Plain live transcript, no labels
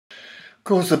Of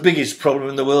course, the biggest problem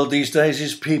in the world these days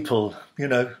is people. You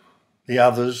know, the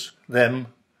others, them,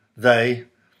 they.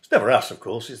 It's never us, of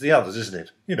course, it's the others, isn't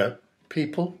it? You know,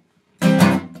 people.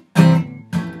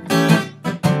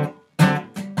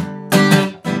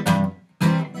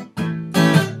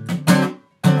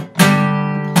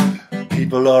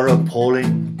 People are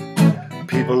appalling,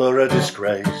 people are a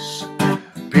disgrace.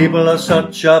 People are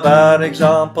such a bad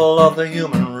example of the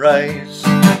human race.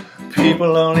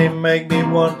 People only make me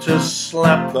want to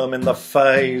slap them in the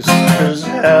face. 'Cause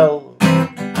hell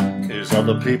is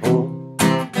other people.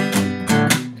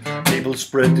 People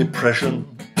spread depression,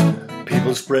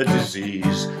 people spread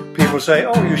disease. People say,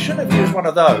 oh, you shouldn't have used one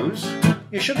of those,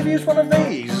 you should have used one of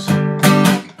these.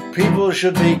 People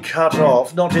should be cut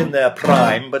off, not in their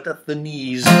prime, but at the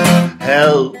knees.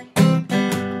 Hell,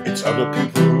 it's other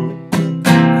people.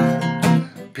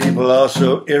 People are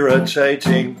so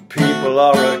irritating, people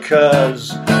are a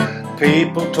curse.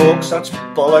 People talk such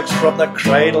bollocks from the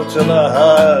cradle to the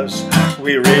hearse.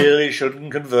 We really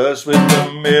shouldn't converse with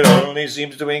them, it only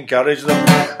seems to encourage them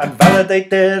and validate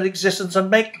their existence and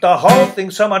make the whole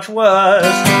thing so much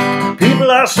worse. People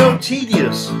are so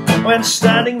tedious when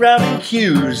standing round in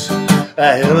queues,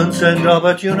 a heaven-sent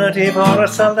opportunity for a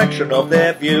selection of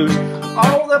their views.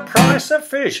 Oh, the price of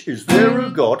fish, is there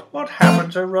who got what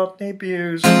happened to Rodney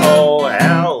Bewes? Oh,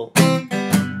 hell,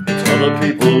 it's other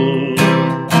people.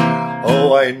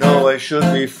 Oh, I know I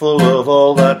should be full of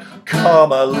all that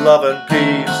karma, love and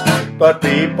peace, but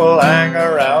people hang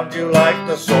around you like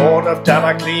the sword of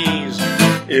Damocles.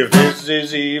 If this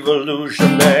is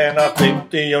evolution, then I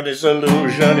think the only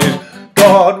solution is,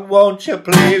 God, won't you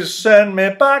please send me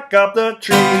back up the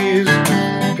trees?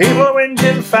 People whinge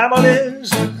in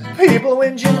families, people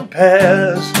whinge in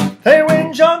pairs. They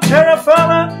whinge on terra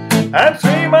firma and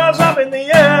 3 miles up in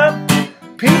the air.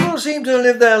 People seem to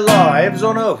live their lives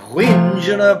on a whinge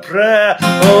and a prayer.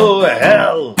 Oh,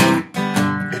 hell,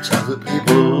 it's other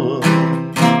people.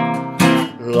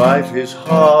 Life is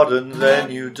hard and then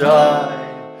you die,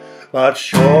 but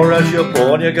sure as you're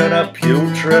born you're gonna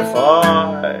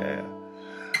putrefy.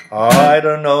 I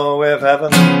don't know if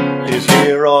heaven is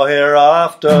here or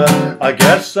hereafter. I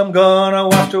guess I'm gonna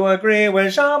have to agree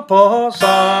with Jean-Paul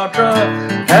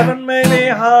Sartre. Heaven may be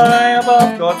high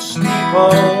above God's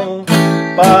steeple,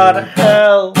 but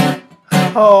hell,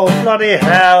 oh bloody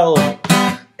hell,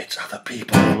 it's other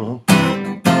people.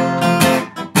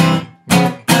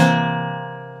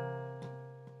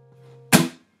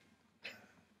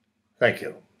 Thank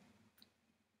you.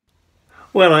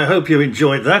 Well, I hope you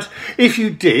enjoyed that. If you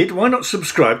did, why not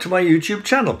subscribe to my YouTube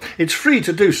channel? It's free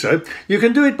to do so. You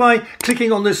can do it by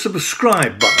clicking on the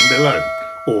subscribe button below.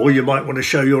 Or you might want to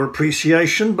show your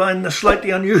appreciation by, in a slightly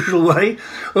unusual way,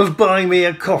 of buying me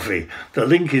a coffee. The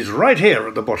link is right here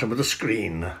at the bottom of the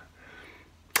screen.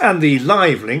 And the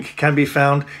live link can be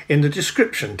found in the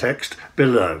description text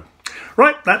below.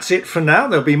 Right, that's it for now.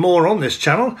 There'll be more on this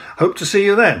channel. Hope to see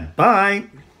you then. Bye.